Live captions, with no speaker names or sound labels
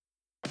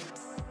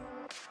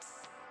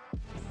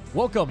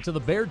Welcome to the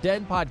Bear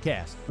Den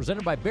Podcast,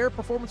 presented by Bear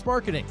Performance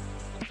Marketing.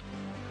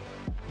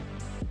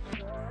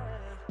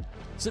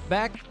 Sit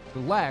back,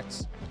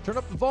 relax, turn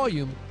up the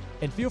volume,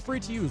 and feel free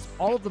to use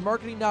all of the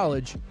marketing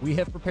knowledge we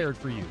have prepared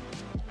for you.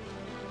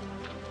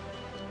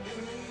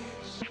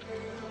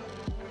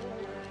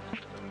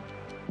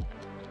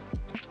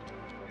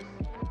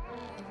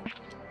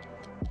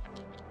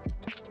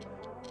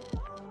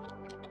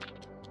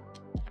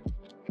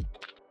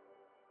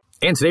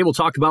 And today we'll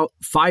talk about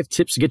 5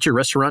 tips to get your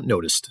restaurant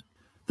noticed.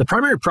 The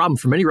primary problem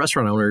for many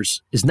restaurant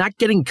owners is not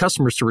getting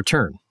customers to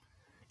return.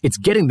 It's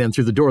getting them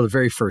through the door the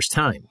very first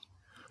time.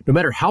 No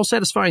matter how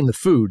satisfying the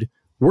food,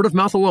 word of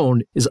mouth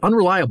alone is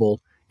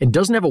unreliable and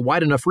doesn't have a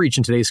wide enough reach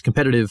in today's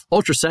competitive,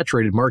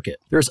 ultra-saturated market.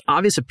 There's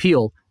obvious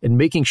appeal in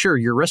making sure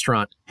your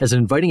restaurant has an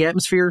inviting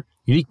atmosphere,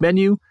 unique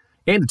menu,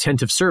 and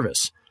attentive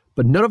service.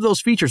 But none of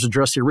those features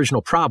address the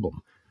original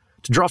problem.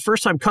 To draw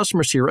first-time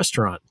customers to your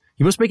restaurant,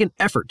 you must make an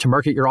effort to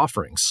market your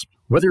offerings.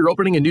 Whether you're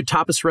opening a new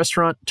tapas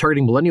restaurant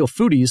targeting millennial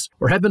foodies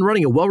or have been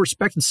running a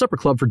well-respected supper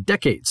club for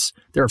decades,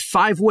 there are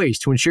 5 ways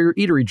to ensure your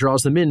eatery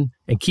draws them in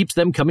and keeps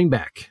them coming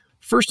back.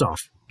 First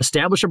off,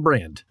 establish a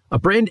brand. A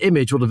brand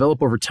image will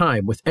develop over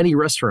time with any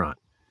restaurant.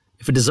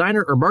 If a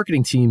designer or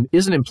marketing team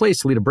isn't in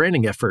place to lead a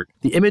branding effort,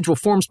 the image will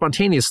form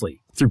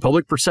spontaneously through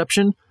public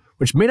perception,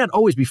 which may not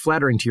always be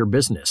flattering to your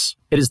business.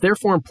 It is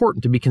therefore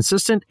important to be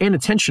consistent and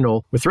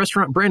intentional with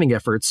restaurant branding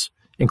efforts,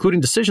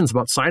 including decisions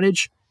about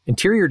signage,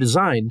 interior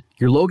design,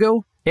 your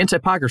logo, and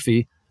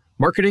typography,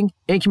 marketing,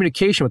 and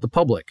communication with the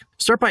public.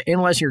 Start by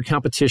analyzing your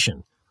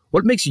competition.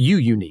 What makes you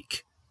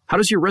unique? How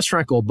does your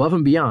restaurant go above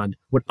and beyond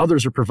what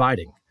others are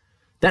providing?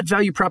 That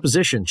value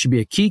proposition should be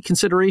a key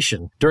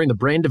consideration during the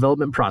brand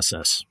development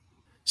process.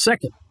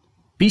 Second,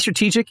 be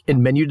strategic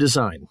in menu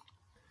design.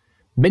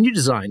 Menu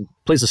design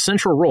plays a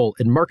central role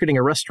in marketing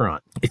a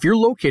restaurant. If you're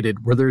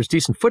located where there is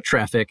decent foot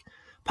traffic,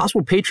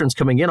 possible patrons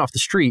coming in off the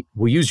street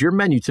will use your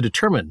menu to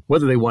determine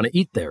whether they want to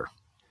eat there.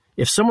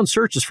 If someone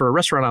searches for a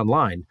restaurant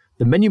online,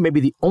 the menu may be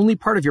the only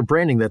part of your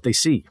branding that they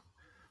see.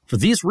 For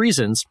these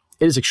reasons,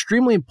 it is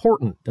extremely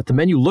important that the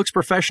menu looks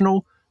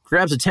professional,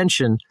 grabs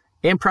attention,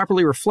 and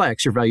properly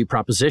reflects your value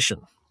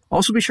proposition.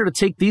 Also be sure to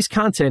take these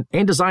content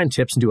and design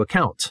tips into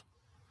account.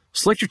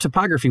 Select your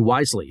typography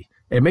wisely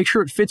and make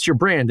sure it fits your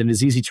brand and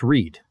is easy to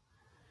read.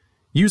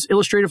 Use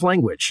illustrative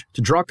language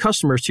to draw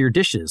customers to your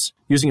dishes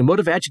using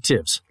emotive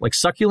adjectives like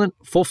succulent,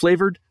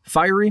 full-flavored,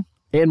 fiery,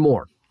 and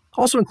more.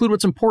 Also include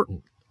what's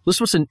important. List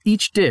what's in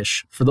each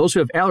dish for those who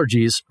have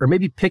allergies or may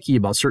be picky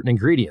about certain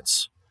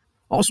ingredients.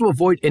 Also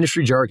avoid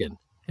industry jargon.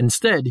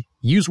 Instead,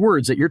 use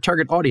words that your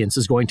target audience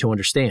is going to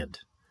understand.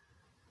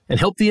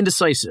 And help the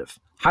indecisive.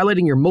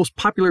 Highlighting your most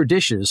popular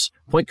dishes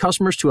point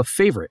customers to a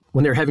favorite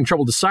when they're having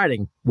trouble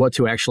deciding what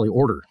to actually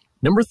order.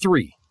 Number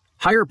 3,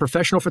 hire a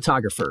professional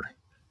photographer.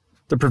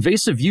 The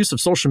pervasive use of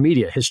social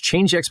media has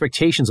changed the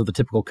expectations of the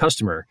typical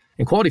customer,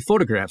 and quality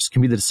photographs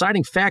can be the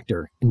deciding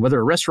factor in whether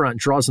a restaurant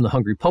draws in the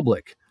hungry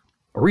public.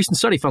 A recent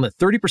study found that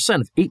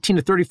 30% of 18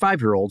 to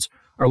 35-year-olds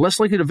are less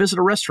likely to visit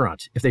a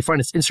restaurant if they find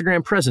its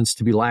Instagram presence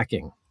to be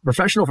lacking. A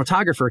professional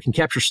photographer can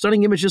capture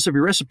stunning images of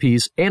your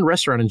recipes and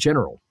restaurant in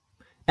general.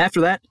 After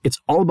that,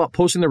 it's all about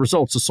posting the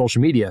results to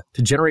social media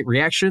to generate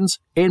reactions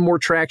and more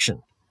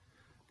traction.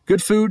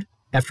 Good food,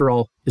 after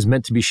all, is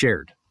meant to be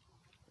shared.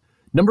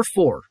 Number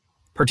 4,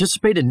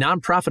 participate in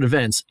nonprofit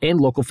events and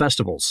local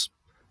festivals.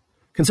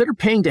 Consider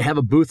paying to have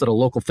a booth at a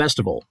local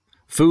festival,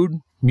 food,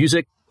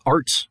 music,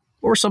 arts,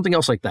 or something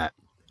else like that.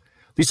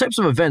 These types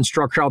of events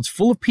draw crowds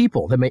full of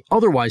people that may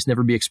otherwise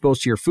never be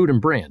exposed to your food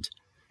and brand.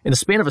 In the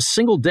span of a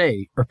single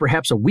day, or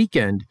perhaps a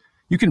weekend,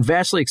 you can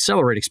vastly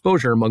accelerate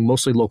exposure among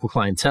mostly local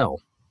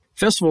clientele.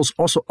 Festivals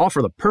also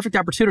offer the perfect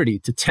opportunity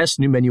to test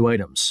new menu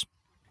items.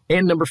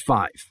 And number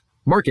 5,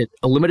 market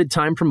a limited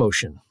time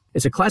promotion.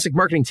 It's a classic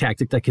marketing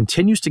tactic that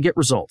continues to get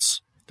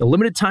results. The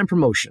limited time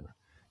promotion.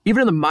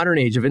 Even in the modern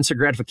age of instant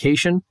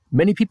gratification,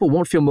 many people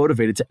won't feel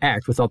motivated to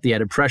act without the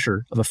added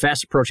pressure of a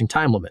fast approaching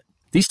time limit.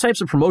 These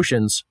types of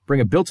promotions bring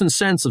a built-in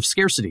sense of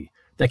scarcity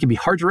that can be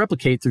hard to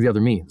replicate through the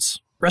other means.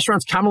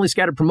 Restaurants commonly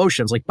scatter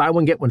promotions like buy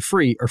one, get one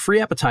free or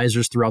free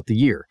appetizers throughout the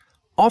year,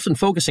 often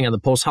focusing on the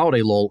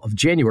post-holiday lull of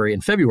January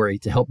and February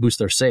to help boost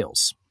their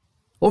sales.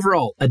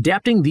 Overall,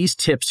 adapting these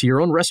tips to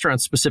your own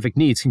restaurant's specific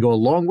needs can go a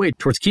long way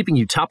towards keeping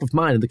you top of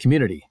mind in the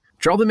community.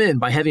 Draw them in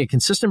by having a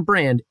consistent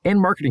brand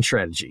and marketing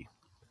strategy.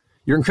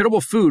 Your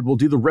incredible food will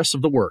do the rest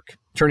of the work,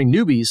 turning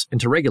newbies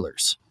into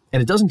regulars.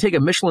 And it doesn't take a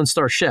Michelin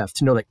star chef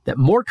to know that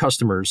more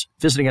customers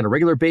visiting on a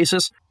regular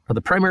basis are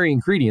the primary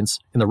ingredients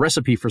in the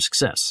recipe for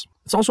success.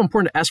 It's also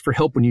important to ask for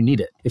help when you need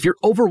it. If you're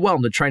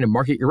overwhelmed at trying to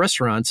market your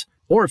restaurant,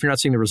 or if you're not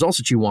seeing the results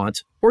that you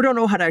want, or don't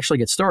know how to actually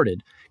get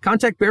started,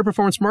 contact Bear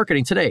Performance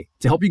Marketing today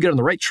to help you get on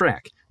the right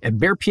track at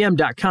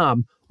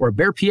bearpm.com or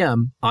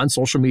bearpm on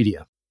social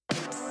media.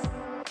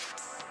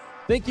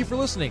 Thank you for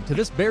listening to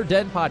this Bear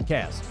Den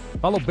podcast.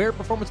 Follow Bear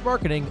Performance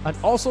Marketing on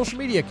all social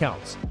media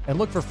accounts and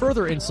look for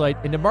further insight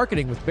into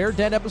marketing with Bear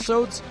Den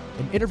episodes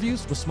and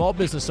interviews with small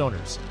business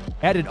owners.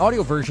 Added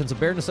audio versions of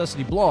Bear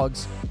Necessity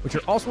blogs, which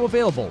are also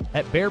available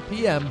at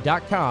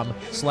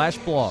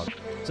bearpm.com/blog.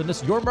 Send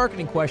us your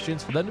marketing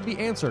questions for them to be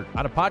answered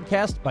on a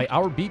podcast by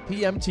our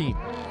BPM team.